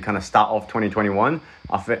place to kind of start off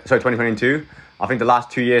 2022. I think the last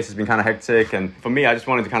 2 years has been kind of hectic. And for me, I just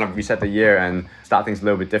wanted to kind of reset the year and start things a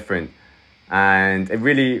little bit different. And it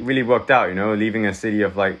really, really worked out, you know, leaving a city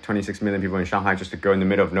of like 26 million people in Shanghai just to go in the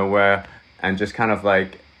middle of nowhere and just kind of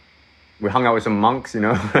like we hung out with some monks,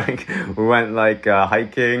 like we went like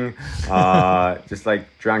hiking, just like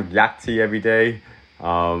drank yak tea every day,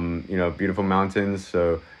 beautiful mountains.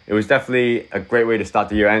 So it was definitely a great way to start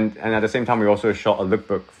the year. And at the same time, we also shot a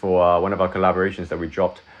lookbook for one of our collaborations that we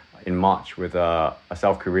dropped in March with a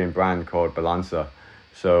South Korean brand called Balanza.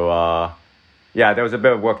 So there was a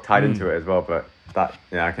bit of work tied into it as well, but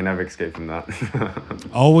I can never escape from that.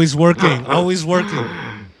 Always working.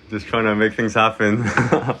 Just trying to make things happen.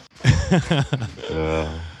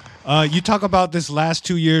 You talk about this last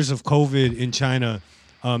 2 years of COVID in China.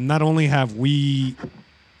 Not only have we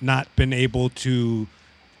not been able to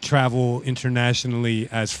travel internationally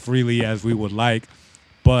as freely as we would like,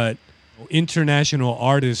 but international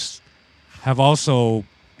artists have also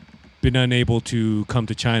been unable to come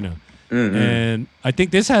to China. Mm-hmm. And I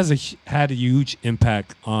think this has had a huge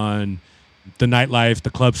impact on the nightlife, the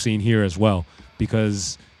club scene here as well,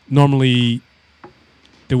 because normally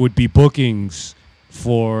there would be bookings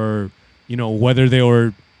for, whether they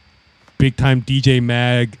were big time DJ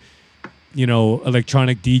mag,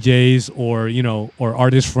 electronic DJs or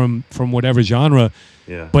artists from whatever genre.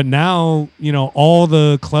 Yeah. But now, all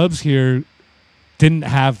the clubs here didn't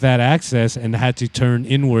have that access and had to turn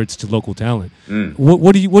inwards to local talent.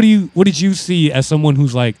 What did you see as someone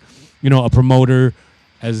who's like, a promoter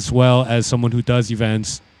as well as someone who does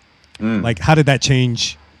events? Like, how did that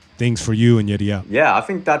change things for you and Yedia? Yeah, I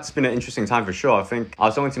think that's been an interesting time for sure. I think I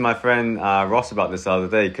was talking to my friend Ross about this the other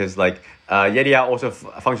day, because like Yedia also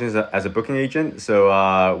functions as a booking agent.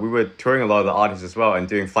 So we were touring a lot of the artists as well and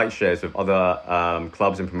doing flight shares with other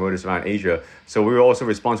clubs and promoters around Asia. So we were also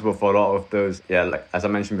responsible for a lot of those, like as I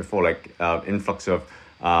mentioned before, like influx of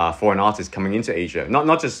foreign artists coming into Asia.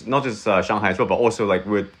 Not just Shanghai as well, but also like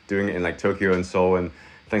we're doing it in like Tokyo and Seoul and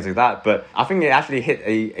things like that. But I think it actually hit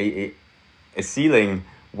a ceiling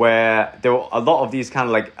where there were a lot of these kind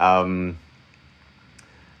of like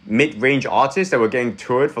mid-range artists that were getting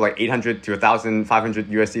toured for like 800 to 1,500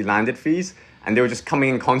 USD landed fees, and they were just coming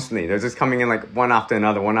in constantly. They were just coming in like one after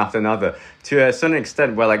another, to a certain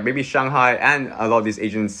extent where like maybe Shanghai and a lot of these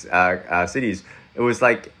Asian cities, it was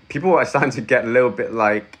like people were starting to get a little bit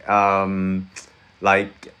like I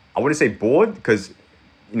wouldn't say bored, because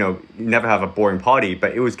you never have a boring party,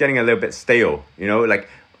 but it was getting a little bit stale. Like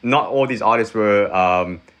not all these artists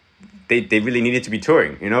were they really needed to be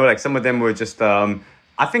touring. Like some of them were just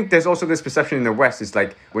I think there's also this perception in the West, is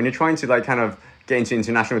like when you're trying to like kind of get into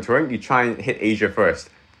international touring, you try and hit Asia first.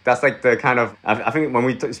 That's like the kind of, I think when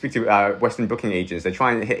we speak to Western booking agents, they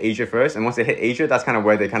try and hit Asia first, and once they hit Asia, that's kind of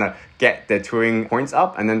where they kind of get their touring points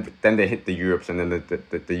up, and then they hit the Europes and then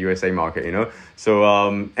the USA market, So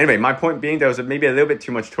anyway, my point being, there was maybe a little bit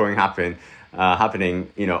too much touring happening, up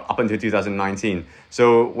until 2019.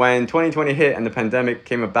 So when 2020 hit and the pandemic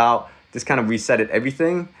came about, this kind of resetted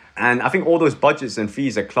everything. And I think all those budgets and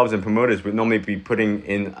fees that clubs and promoters would normally be putting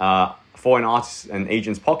in foreign artists and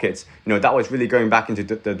agents' pockets, that was really going back into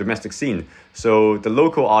the domestic scene. So the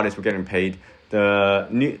local artists were getting paid. There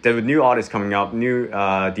were new artists coming up, new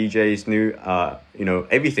DJs, new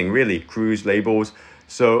everything really, crews, labels.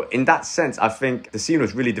 So in that sense, I think the scene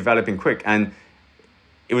was really developing quick, and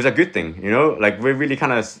it was a good thing. Like we're really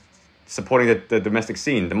kind of supporting the domestic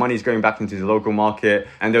scene. The money's going back into the local market,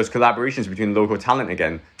 and there was collaborations between local talent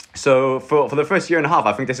again. So for the first year and a half,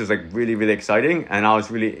 I think this was like really, really exciting, and I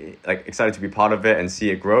was really like excited to be part of it and see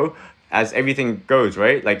it grow. As everything goes,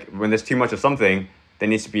 right? Like when there's too much of something, there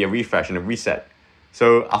needs to be a refresh and a reset.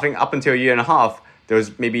 So I think up until a year and a half, there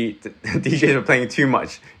was maybe the DJs were playing too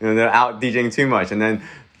much. They're out DJing too much, and then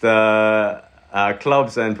the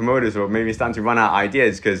clubs and promoters were maybe starting to run out of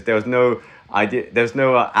ideas, because there was no idea. There's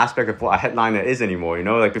no aspect of what a headliner is anymore.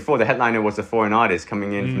 Like before, the headliner was a foreign artist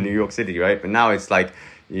coming in from New York City, right? But now it's like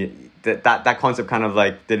that concept kind of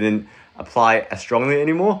like didn't apply as strongly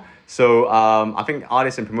anymore. So I think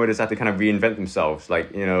artists and promoters had to kind of reinvent themselves,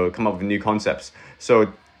 like come up with new concepts.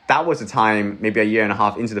 So that was the time, maybe a year and a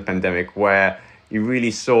half into the pandemic, where you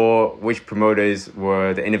really saw which promoters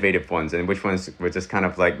were the innovative ones and which ones were just kind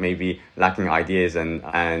of like maybe lacking ideas and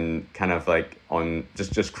kind of like on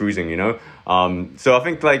just cruising, So I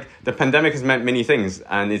think like the pandemic has meant many things,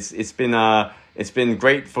 and it's been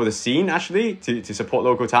great for the scene actually to support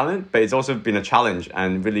local talent, but it's also been a challenge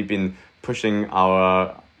and really been pushing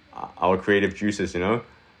our creative juices,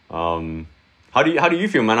 How do you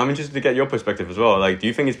feel, man? I'm interested to get your perspective as well. Like, do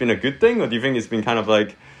you think it's been a good thing, or do you think it's been kind of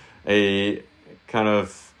like a kind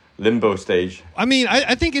of limbo stage? I mean,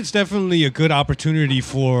 I think it's definitely a good opportunity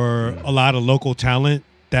for a lot of local talent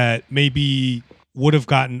that maybe would have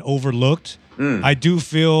gotten overlooked. I do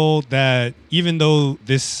feel that even though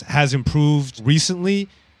this has improved recently,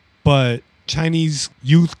 but Chinese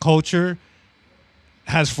youth culture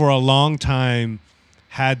has for a long time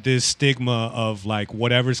had this stigma of like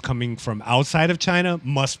whatever's coming from outside of China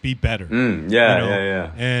must be better.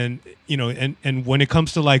 Yeah. And and when it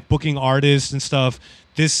comes to like booking artists and stuff,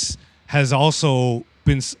 this has also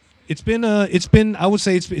been I would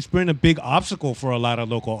say it's been a big obstacle for a lot of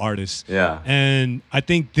local artists. Yeah. And I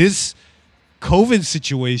think this COVID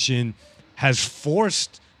situation has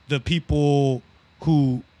forced the people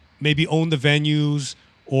who maybe own the venues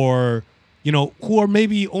or who are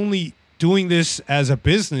maybe only doing this as a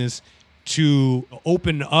business to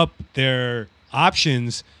open up their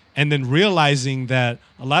options, and then realizing that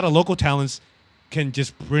a lot of local talents can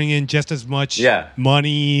just bring in just as much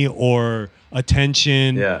money or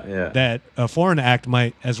attention that a foreign act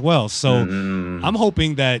might as well. So I'm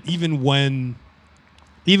hoping that even when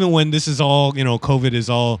this is all, COVID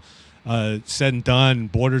is all said and done,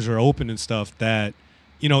 borders are open and stuff, that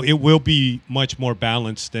it will be much more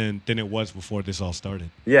balanced than it was before this all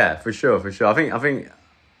started. Yeah, for sure. I think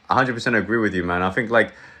 100% agree with you, man. I think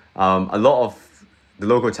like a lot of the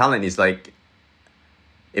local talent is like,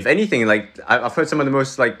 if anything, like I've heard some of the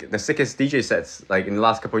most like the sickest DJ sets like in the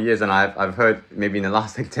last couple of years, and I've heard maybe in the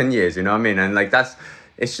last like 10 years. You know what I mean? And like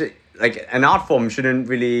it's like an art form shouldn't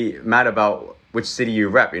really matter about which city you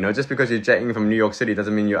rep, just because you're jetting from New York City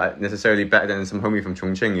doesn't mean you're necessarily better than some homie from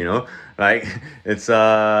Chongqing, like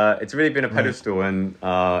it's really been a pedestal, and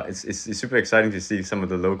it's super exciting to see some of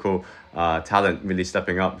the local talent really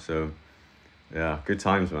stepping up. So yeah, good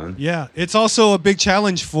times, man. Yeah, it's also a big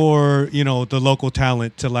challenge for the local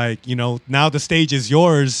talent to like now the stage is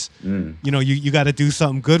yours. You got to do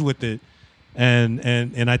something good with it.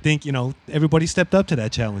 And I think everybody stepped up to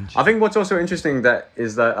that challenge. I think what's also interesting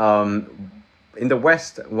is that in the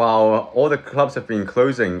West, while all the clubs have been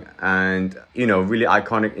closing and, really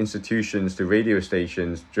iconic institutions to radio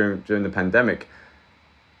stations during the pandemic,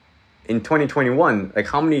 in 2021, like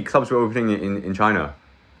how many clubs were opening in China?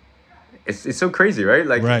 It's so crazy, right?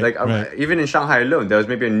 Even in Shanghai alone, there was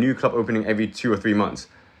maybe a new club opening every 2 or 3 months.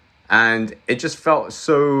 And it just felt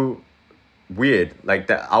so weird, like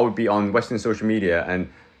that I would be on Western social media and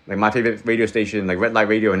like my favorite radio station, like Red Light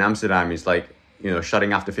Radio in Amsterdam, is like,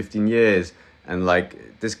 shutting after 15 years. And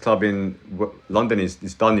like this club in London is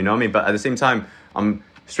done, you know what I mean? But at the same time, I'm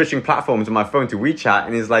switching platforms on my phone to WeChat,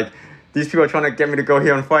 and it's like these people are trying to get me to go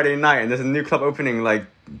here on Friday night, and there's a new club opening like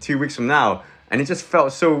 2 weeks from now. And it just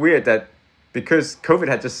felt so weird that because COVID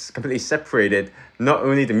had just completely separated not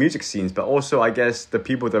only the music scenes, but also I guess the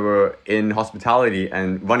people that were in hospitality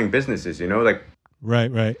and running businesses, like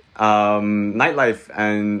right. Nightlife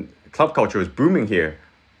and club culture was booming here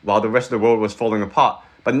while the rest of the world was falling apart.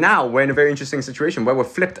 But now we're in a very interesting situation where we're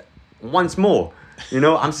flipped once more.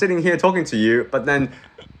 I'm sitting here talking to you, but then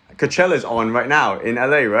Coachella's on right now in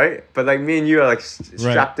LA, right? But like me and you are like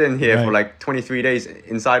strapped in here for like 23 days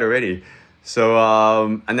inside already. So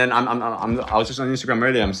and then I was just on Instagram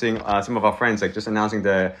earlier. I'm seeing some of our friends like just announcing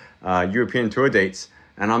their European tour dates,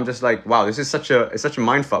 and I'm just like, wow, this is such a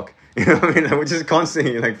mind fuck. You know what I mean? Like, we're just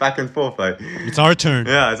constantly like back and forth. Like it's our turn.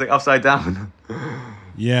 Yeah, it's like upside down.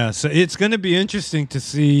 Yeah, so it's going to be interesting to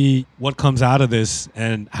see what comes out of this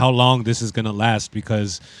and how long this is going to last,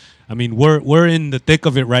 because I mean, we're in the thick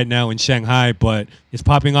of it right now in Shanghai, but it's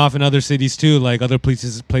popping off in other cities too. Like other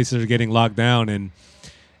places are getting locked down,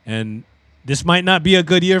 and this might not be a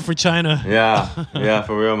good year for China. Yeah,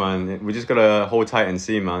 for real, man. We just gotta hold tight and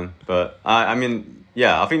see, man. But I mean,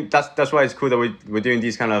 yeah, I think that's why it's cool that we're doing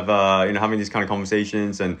these kind of having these kind of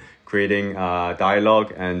conversations and creating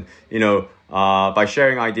dialogue, and by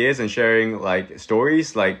sharing ideas and sharing like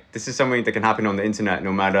stories, like this is something that can happen on the internet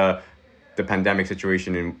no matter the pandemic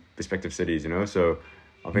situation in respective cities, So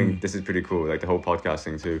I think this is pretty cool, like the whole podcast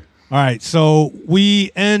thing too. All right, so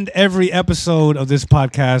we end every episode of this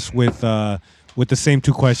podcast with the same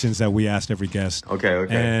two questions that we asked every guest. Okay.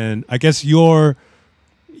 And I guess you're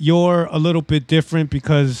a little bit different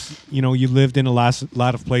because you lived in a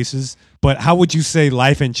lot of places. But how would you say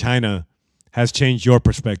life in China has changed your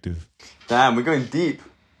perspective? Damn, we're going deep.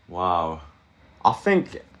 Wow. I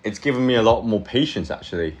think it's given me a lot more patience,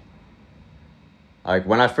 actually. Like,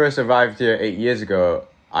 when I first arrived here 8 years ago,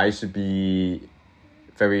 I used to be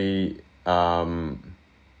very annoyed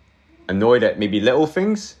at maybe little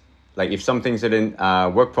things. Like, if some things didn't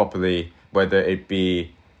work properly, whether it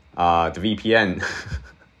be the VPN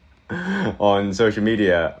on social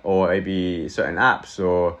media or maybe certain apps,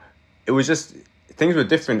 or it was just, things were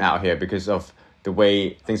different out here because of the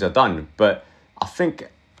way things are done. But I think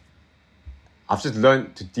I've just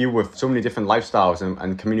learned to deal with so many different lifestyles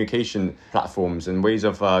and communication platforms and ways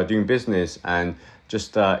of doing business, and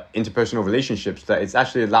just interpersonal relationships, that it's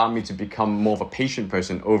actually allowed me to become more of a patient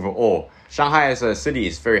person overall. Shanghai as a city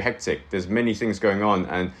is very hectic. There's many things going on,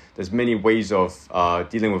 and there's many ways of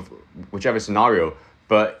dealing with whichever scenario.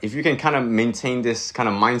 But if you can kind of maintain this kind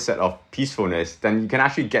of mindset of peacefulness, then you can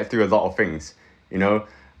actually get through a lot of things. You know,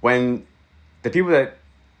 when the people that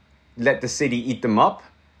let the city eat them up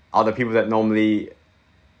are the people that normally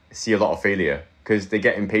see a lot of failure, because they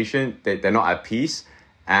get impatient, they're not at peace,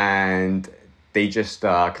 and they just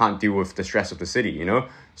can't deal with the stress of the city, you know?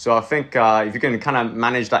 So I think if you can kind of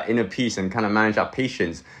manage that inner peace and kind of manage that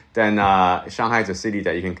patience, then Shanghai is a city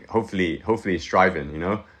that you can hopefully strive in, you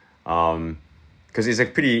know? Because it's a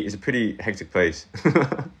pretty hectic place. You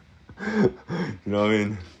know what I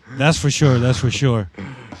mean? That's for sure.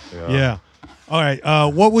 Yeah. All right.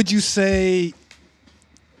 What would you say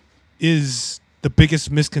is the biggest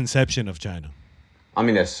misconception of China? I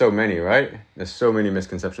mean, there's so many, right? There's so many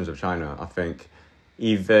misconceptions of China. I think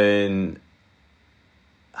even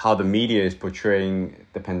how the media is portraying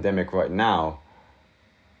the pandemic right now,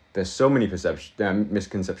 there's so many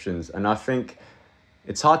misconceptions. And I think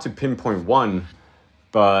it's hard to pinpoint one,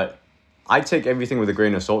 but I take everything with a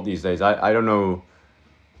grain of salt these days. I don't know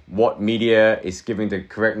what media is giving the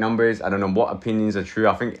correct numbers. I don't know what opinions are true.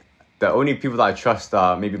 I think the only people that I trust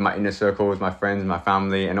are maybe my inner circles, my friends, my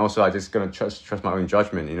family, and also I'm just gonna trust my own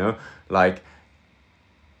judgment, you know? Like,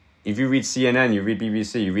 if you read CNN, you read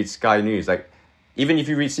BBC, you read Sky News, like, even if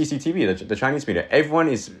you read CCTV, the Chinese media, everyone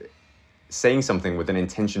is saying something with an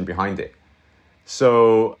intention behind it.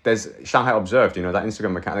 So there's Shanghai Observed, you know, that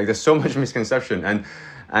Instagram account. Like, there's so much misconception, and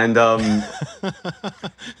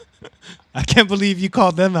I can't believe you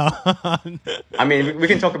called them out. I mean, we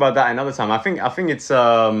can talk about that another time. I think it's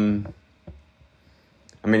I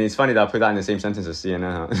mean, it's funny that I put that in the same sentence as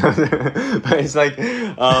CNN, huh? But it's like,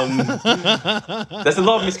 there's a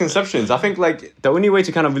lot of misconceptions. I think, like, the only way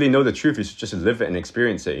to kind of really know the truth is just to live it and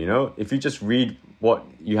experience it, you know? If you just read what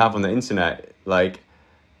you have on the internet, like,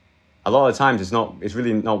 a lot of times it's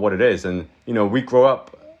really not what it is. And, you know, we grow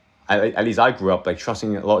up, at least I grew up, like,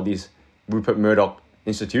 trusting a lot of these Rupert Murdoch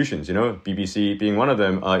institutions, you know, BBC being one of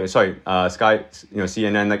them, Sky, you know,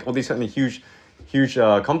 CNN, like, all these kind of huge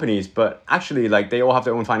companies, but actually, like, they all have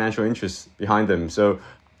their own financial interests behind them. So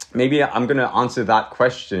maybe I'm going to answer that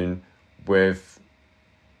question with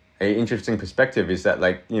a interesting perspective, is that,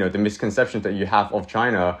 like, you know, the misconceptions that you have of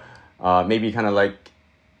China, maybe kind of like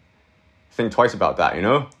think twice about that, you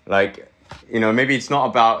know? Like, you know, maybe it's not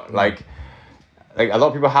about like a lot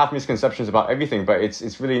of people have misconceptions about everything, but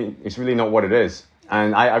it's really not what it is.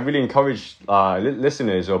 And I really encourage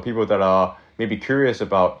listeners or people that are maybe curious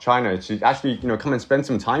about China to actually, you know, come and spend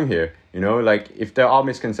some time here. You know, like, if there are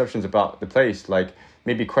misconceptions about the place, like,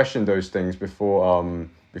 maybe question those things before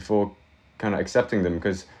kind of accepting them,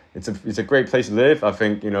 because it's a great place to live. I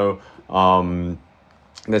think, you know,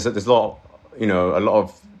 there's a lot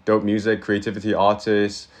of dope music, creativity,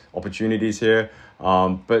 artists, opportunities here.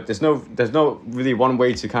 But there's no really one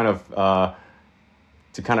way to kind of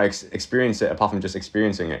experience it apart from just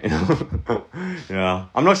experiencing it, you know? Yeah.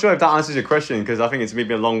 I'm not sure if that answers your question, because I think it's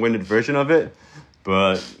maybe a long-winded version of it,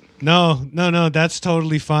 but... No, that's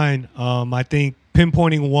totally fine. I think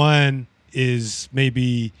pinpointing one is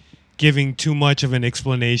maybe giving too much of an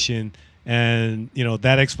explanation, and, you know,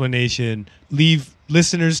 that explanation leave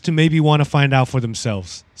listeners to maybe want to find out for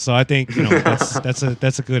themselves. So I think, you know,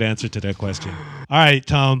 that's a good answer to that question. All right,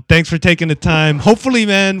 Tom, thanks for taking the time. Hopefully,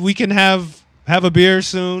 man, we can have a beer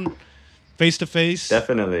soon, face to face.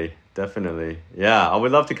 Definitely. Yeah, I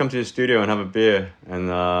would love to come to the studio and have a beer, and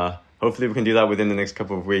hopefully we can do that within the next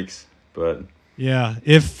couple of weeks. But yeah,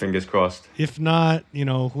 fingers crossed. If not, you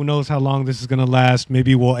know, who knows how long this is gonna last?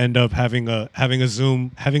 Maybe we'll end up having a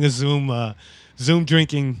Zoom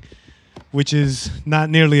drinking, which is not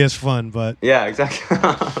nearly as fun. But yeah, exactly.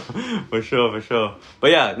 for sure.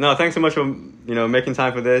 But yeah, no, thanks so much for, you know, making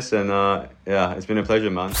time for this, and yeah, it's been a pleasure,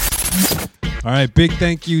 man. All right, big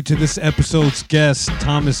thank you to this episode's guest,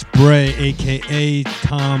 Thomas Bray, a.k.a.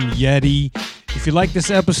 Tom Yeti. If you like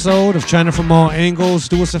this episode of China from All Angles,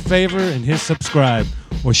 do us a favor and hit subscribe,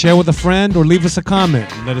 or share with a friend, or leave us a comment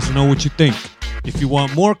and let us know what you think. If you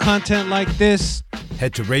want more content like this,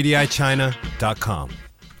 head to radiichina.com.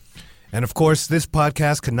 And of course, this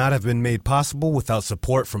podcast could not have been made possible without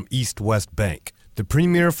support from East West Bank, the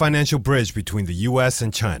premier financial bridge between the U.S.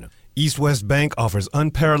 and China. East West Bank offers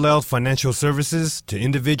unparalleled financial services to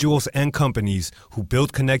individuals and companies who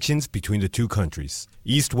build connections between the two countries.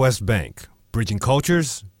 East West Bank, bridging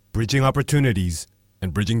cultures, bridging opportunities,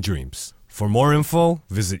 and bridging dreams. For more info,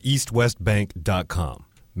 visit eastwestbank.com.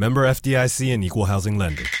 Member FDIC and Equal Housing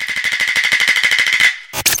Lender.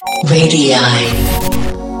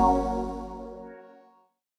 Radii.